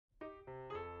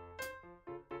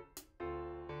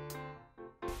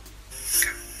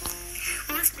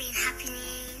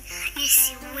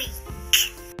this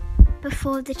week.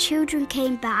 Before the children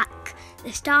came back,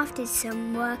 the staff did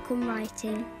some work on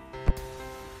writing.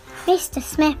 Mr.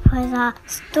 Smith was our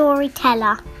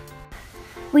storyteller.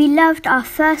 We loved our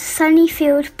first sunny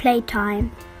field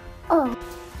playtime. Oh,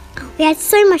 we had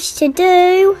so much to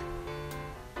do.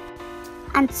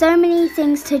 And so many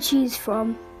things to choose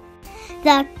from.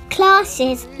 The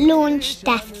classes launched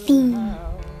their theme.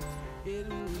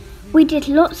 We did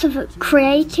lots of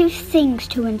creative things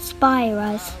to inspire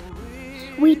us.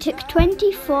 We took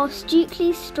 24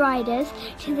 Stukeley striders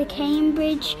to the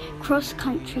Cambridge Cross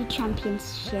Country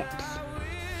Championships.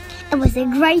 It was a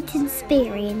great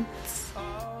experience.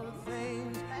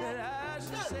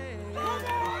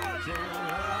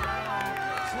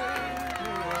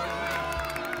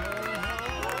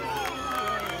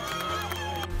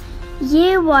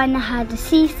 Year 1 had a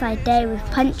seaside day with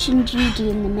Punch and Judy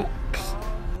in the mix.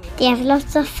 They had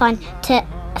lots of fun to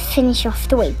finish off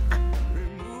the week.